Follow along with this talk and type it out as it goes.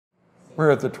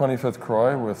We're at the 25th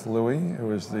CROI with Louie,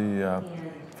 who is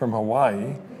from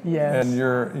Hawaii. Yes. And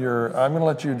I'm going to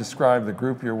let you describe the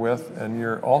group you're with and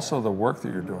also the work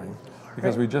that you're doing.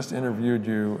 Because we just interviewed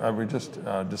you, we just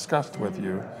discussed with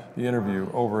you the interview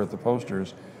over at the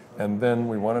posters. And then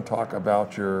we want to talk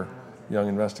about your young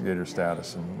investigator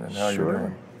status and how you're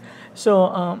doing. So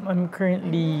I'm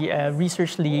currently a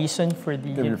research liaison for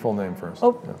the... Give your full name first.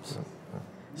 Oh,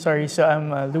 sorry. So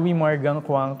I'm Louie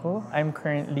Gangcuangco. I'm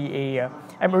currently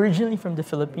I'm originally from the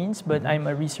Philippines, but I'm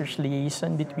a research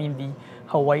liaison between the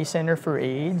Hawaii Center for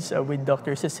AIDS with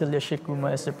Dr. Cecilia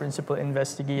Shikuma as the principal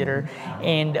investigator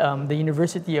and the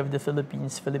University of the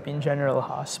Philippines, Philippine General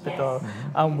Hospital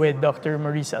with Dr.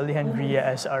 Marisa Alejandria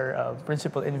as our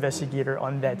principal investigator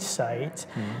on that site.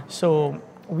 So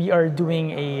we are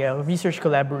doing a research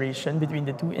collaboration between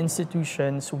the two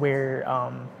institutions where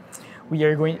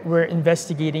we're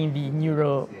investigating the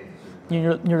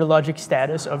neurologic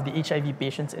status of the HIV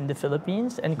patients in the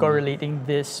Philippines and correlating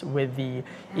this with the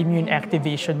immune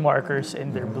activation markers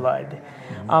in their blood.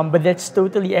 But that's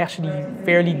totally actually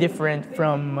fairly different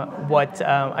from what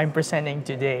I'm presenting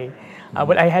today.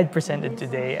 What I had presented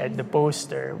today at the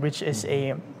poster, which is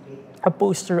a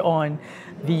poster on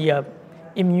the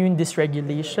immune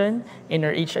dysregulation in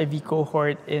our HIV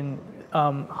cohort in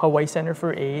Hawaii Center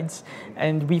for AIDS,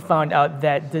 and we found out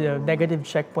that the negative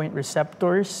checkpoint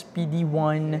receptors,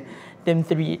 PD1,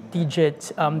 TIM3,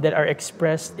 TIGIT, that are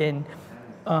expressed in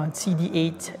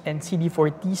CD8 and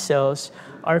CD4 T cells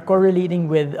are correlating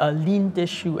with lean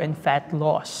tissue and fat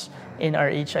loss in our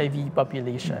HIV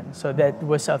population. So that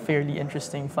was a fairly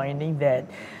interesting finding that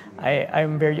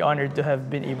I'm very honored to have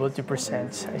been able to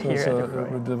present here at the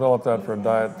CROI. We developed that for a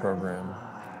diet program.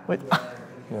 What?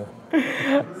 Yeah.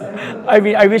 I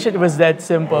mean, I wish it was that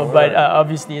simple, but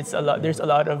obviously it's a lot. There's a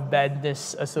lot of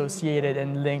badness associated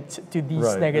and linked to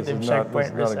these negative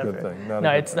checkpoint receptors.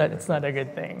 It's not a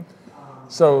good thing.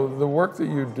 So the work that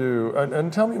you do,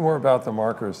 and tell me more about the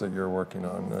markers that you're working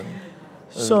on.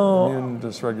 Immune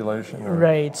dysregulation?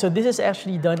 Right. So this is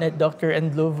actually done at Dr.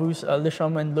 Ndlovu's,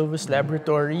 Lishoma Ndlovu's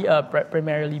laboratory,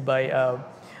 primarily by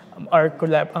our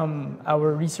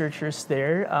researchers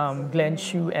there, Glenn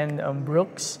Chu and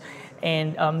Brooks.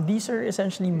 And these are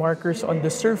essentially markers on the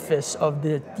surface of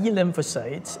the T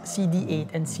lymphocytes,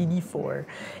 CD8 and CD4.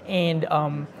 And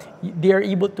they are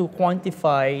able to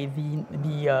quantify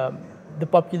the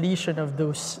population of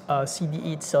those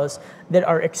CD8 cells that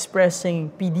are expressing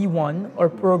PD1 or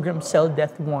programmed cell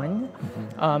death 1,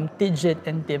 TIGIT,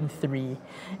 and TIM3.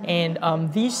 And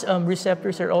these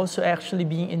receptors are also actually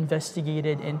being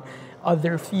investigated in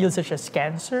other fields such as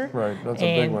cancer. Right, that's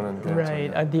a big one in cancer.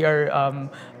 Right, they are,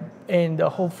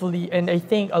 hopefully, and I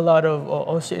think a lot of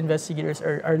also investigators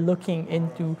are looking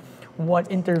into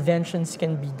what interventions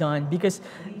can be done, because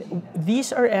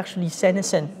these are actually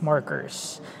senescent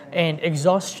markers and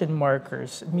exhaustion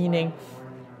markers, meaning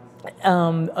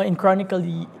in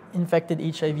chronically infected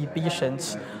HIV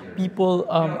patients, people,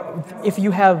 if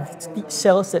you have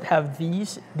cells that have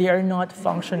these, they are not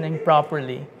functioning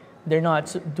properly. They're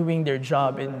not doing their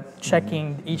job in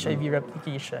checking HIV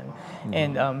replication.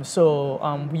 And so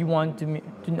we want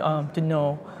to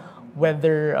know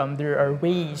whether there are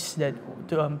ways that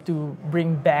to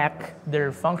bring back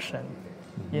their function,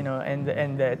 and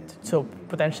that so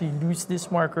potentially lose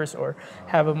these markers or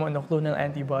have a monoclonal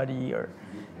antibody or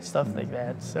stuff like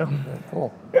that. So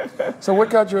cool. So what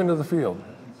got you into the field?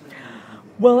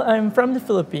 Well, I'm from the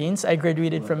Philippines. I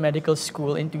graduated from medical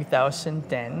school in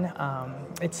 2010.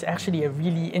 It's actually a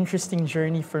really interesting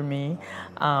journey for me.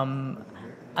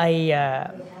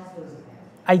 I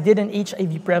did an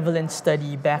HIV prevalence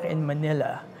study back in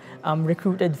Manila.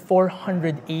 Recruited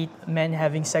 408 men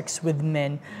having sex with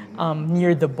men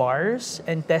near the bars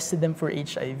and tested them for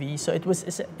HIV. So it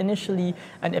was initially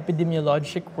an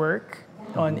epidemiologic work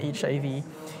on HIV.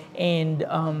 And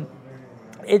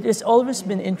it has always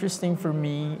been interesting for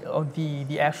me of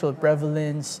the actual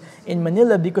prevalence in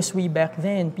Manila, because way back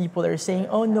then people are saying,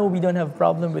 oh no, we don't have a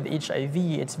problem with HIV.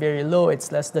 It's very low.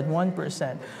 It's less than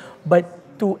 1%.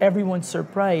 But to everyone's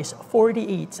surprise,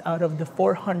 48 out of the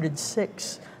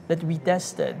 406 that we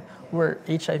tested were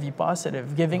HIV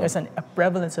positive, giving us a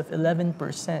prevalence of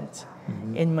 11%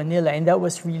 in Manila. And that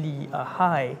was really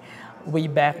high way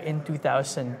back in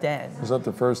 2010. Was that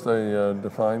the first they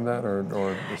defined that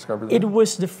or discovered that? It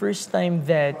was the first time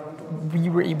that we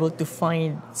were able to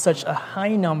find such a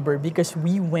high number because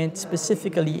we went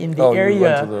specifically in the Oh, you went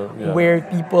area to the- where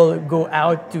people go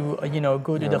out to,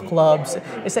 go to the clubs.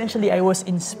 Essentially, I was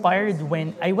inspired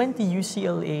when I went to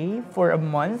UCLA for a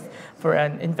month for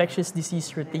an infectious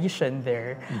disease rotation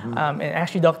there. And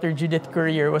actually, Dr. Judith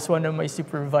Courier was one of my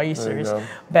supervisors go.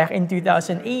 back in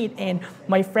 2008. And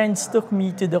my friends took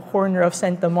me to the corner of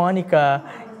Santa Monica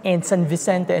and San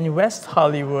Vicente and West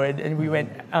Hollywood, and we went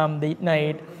late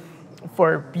night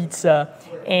for pizza,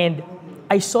 and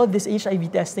I saw this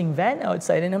HIV testing van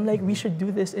outside, and I'm like, we should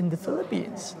do this in the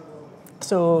Philippines.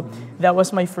 So that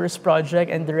was my first project,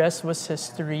 and the rest was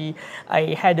history.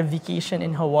 I had a vacation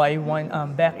in Hawaii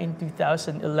back in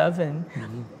 2011,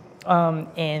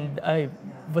 and I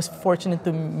was fortunate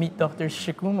to meet Dr.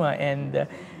 Shikuma, and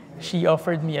she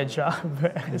offered me a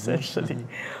job, essentially.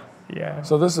 Yeah.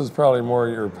 So this is probably more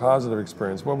your positive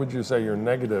experience. What would you say your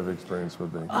negative experience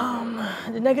would be?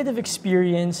 The negative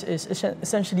experience is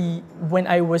essentially when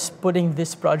I was putting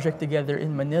this project together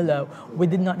in Manila, we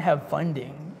did not have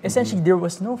funding. Essentially, there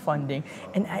was no funding,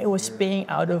 and I was paying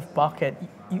out of pocket.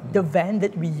 The van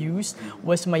that we used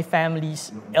was my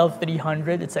family's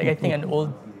L300. It's like, I think, an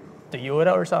old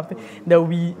Toyota or something, that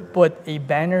we put a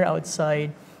banner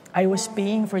outside. I was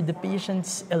paying for the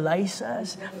patient's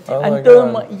ELISAs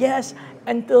until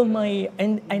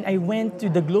I went to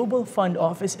the Global Fund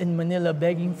office in Manila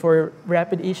begging for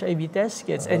rapid HIV test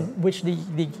kits, and which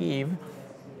they gave.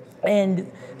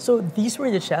 And so these were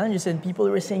the challenges, and people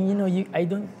were saying, I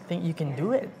don't think you can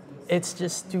do it. It's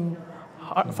just too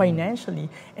hard financially.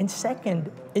 And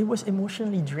second, it was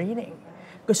emotionally draining.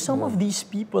 Because some of these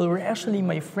people were actually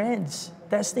my friends,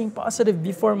 testing positive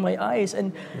before my eyes.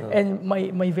 And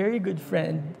my very good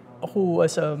friend, who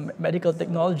was a medical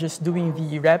technologist doing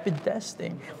the rapid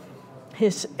testing,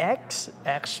 his ex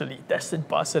actually tested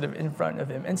positive in front of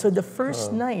him. And so the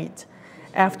first night,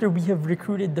 after we have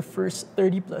recruited the first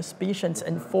 30 plus patients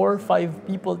and 4 or 5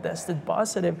 people tested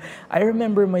positive, I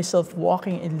remember myself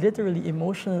walking and literally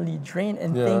emotionally drained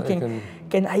and thinking,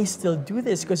 can I still do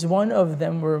this? Because one of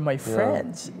them were my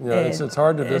friends. Yeah, it's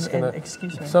hard to disconnect.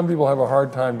 Excuse me. Some people have a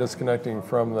hard time disconnecting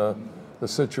from the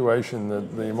situation,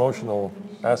 the emotional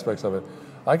aspects of it.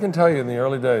 I can tell you in the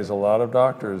early days, a lot of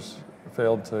doctors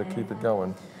failed to keep it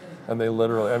going. And they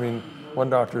literally, one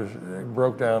doctor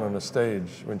broke down on a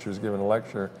stage when she was giving a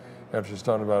lecture after she was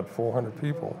talking about 400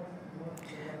 people.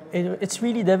 It's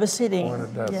really devastating.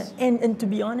 400 deaths. Yeah. And to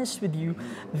be honest with you,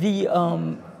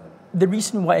 the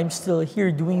reason why I'm still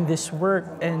here doing this work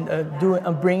and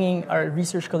bringing our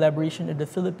research collaboration to the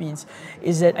Philippines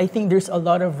is that I think there's a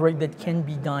lot of work that can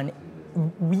be done.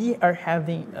 We are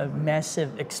having a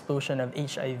massive explosion of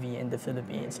HIV in the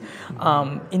Philippines.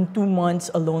 In 2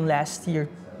 months alone last year,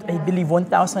 I believe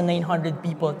 1,900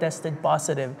 people tested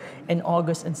positive in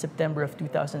August and September of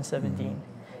 2017.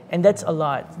 And that's a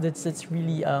lot. That's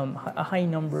really a high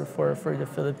number for the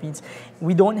Philippines.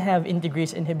 We don't have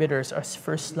integrase inhibitors as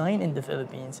first line in the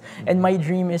Philippines. And my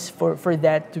dream is for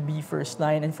that to be first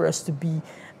line and for us to be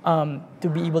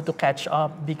able to catch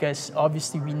up, because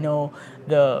obviously we know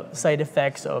the side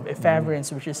effects of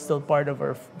efavirenz, which is still part of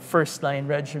our first line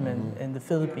regimen in the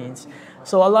Philippines.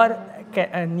 So a lot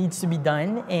needs to be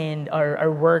done, and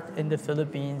our work in the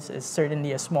Philippines is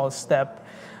certainly a small step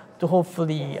to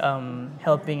hopefully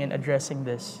helping and addressing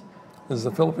this. Is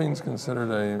the Philippines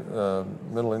considered a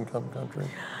middle-income country?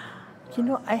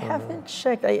 I haven't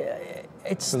checked.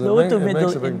 It's low to middle income. It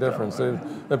makes a big difference.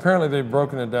 Apparently, they've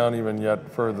broken it down even yet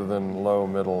further than low,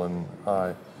 middle, and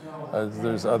high.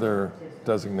 There's other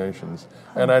designations,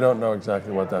 and I don't know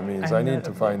exactly what that means. I need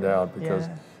to find out, because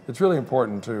it's really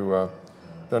important to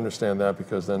understand that,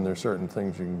 because then there's certain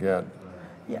things you can get.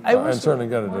 And certainly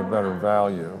get it at a better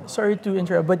value. Sorry to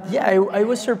interrupt, but I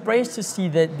was surprised to see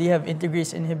that they have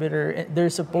integrase inhibitor.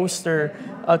 There's a poster,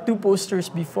 2 posters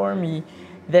before me,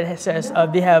 that says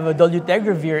they have a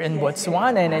dolutegravir in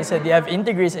Botswana, and I said they have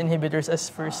integrase inhibitors as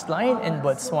first line in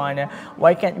Botswana.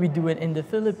 Why can't we do it in the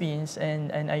Philippines?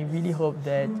 And I really hope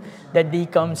that they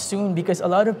come soon, because a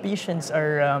lot of patients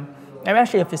are. I'm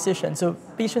actually a physician, so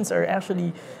patients are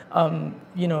actually,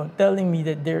 telling me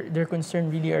that their concern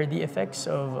really are the effects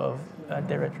of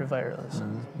antiretrovirals.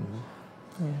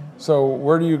 So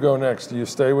where do you go next? Do you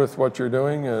stay with what you're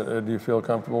doing? Do you feel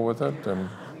comfortable with it?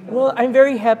 Well, I'm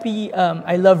very happy.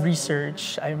 I love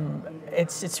research.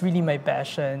 It's really my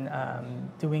passion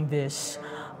doing this.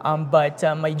 But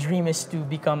my dream is to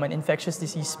become an infectious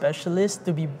disease specialist,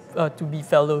 to be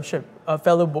fellowship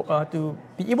to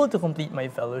be able to complete my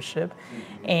fellowship,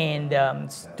 and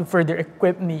to further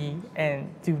equip me and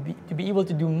to be able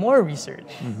to do more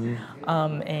research,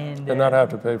 and not have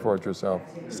to pay for it yourself.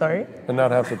 sorry, And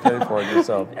not have to pay for it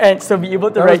yourself. and so be able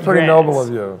to That write was pretty grants. noble of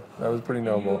you. That was pretty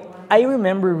noble. I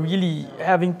remember really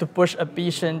having to push a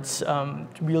patient's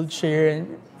wheelchair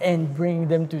and bring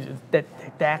them to that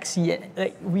taxi.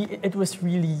 Like it was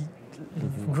really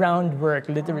groundwork,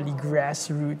 literally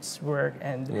grassroots work,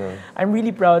 and Yeah. I'm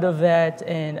really proud of that.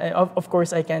 And of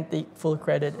course, I can't take full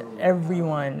credit.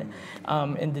 Everyone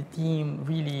in the team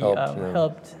really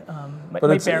helped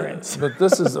my parents. But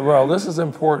this is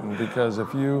important, because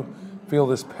if you feel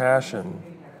this passion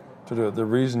to do it, the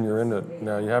reason you're in it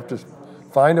now, you have to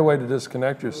find a way to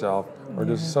disconnect yourself or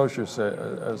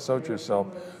dissociate yourself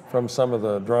from some of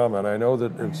the drama. And I know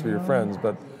that it's for your friends,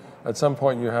 but at some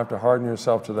point you have to harden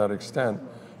yourself to that extent,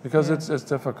 because it's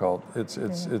difficult. It's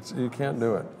you can't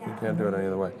do it. You can't do it any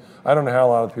other way. I don't know how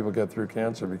a lot of people get through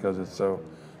cancer because it's so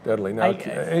deadly. Now,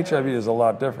 HIV is a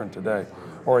lot different today,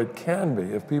 or it can be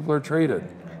if people are treated.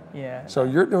 Yeah. So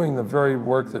you're doing the very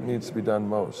work that needs to be done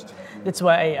most. That's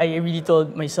why I really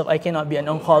told myself I cannot be an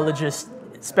oncologist,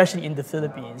 especially in the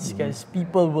Philippines, because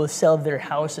people will sell their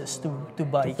houses to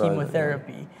buy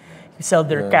chemotherapy, sell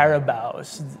their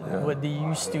carabaos, what they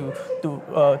used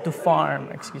to farm.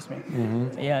 Excuse me.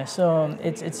 Yeah, so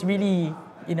it's really,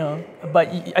 But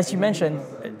as you mentioned,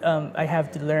 I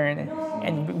have to learn,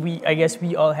 and I guess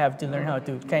we all have to learn how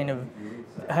to kind of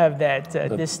have that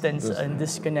distance and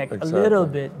disconnect a little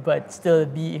bit, but still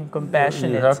be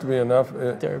compassionate. You have to be enough.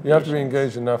 You have to be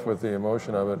engaged enough with the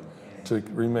emotion of it to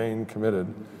remain committed,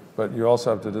 but you also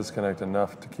have to disconnect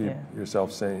enough to keep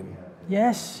yourself sane.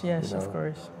 Yes, of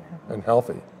course. And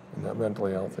healthy, and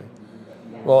mentally healthy.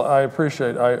 Well, I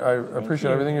appreciate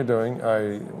everything you're doing.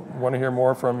 I want to hear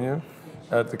more from you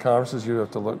at the conferences. You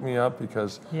have to look me up,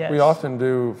 because we often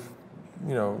do,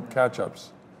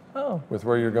 catch-ups with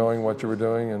where you're going, what you were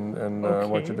doing, and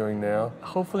what you're doing now.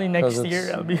 Hopefully next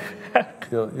year I'll be back.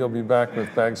 You'll be back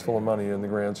with bags full of money in the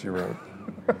grants you wrote.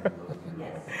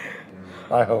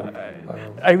 I hope.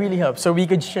 I really hope. So we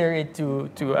could share it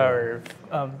to our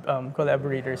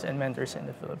collaborators and mentors in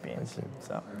the Philippines. Thank you.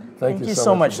 So Thank you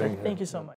so much. for being here. Thank you so much.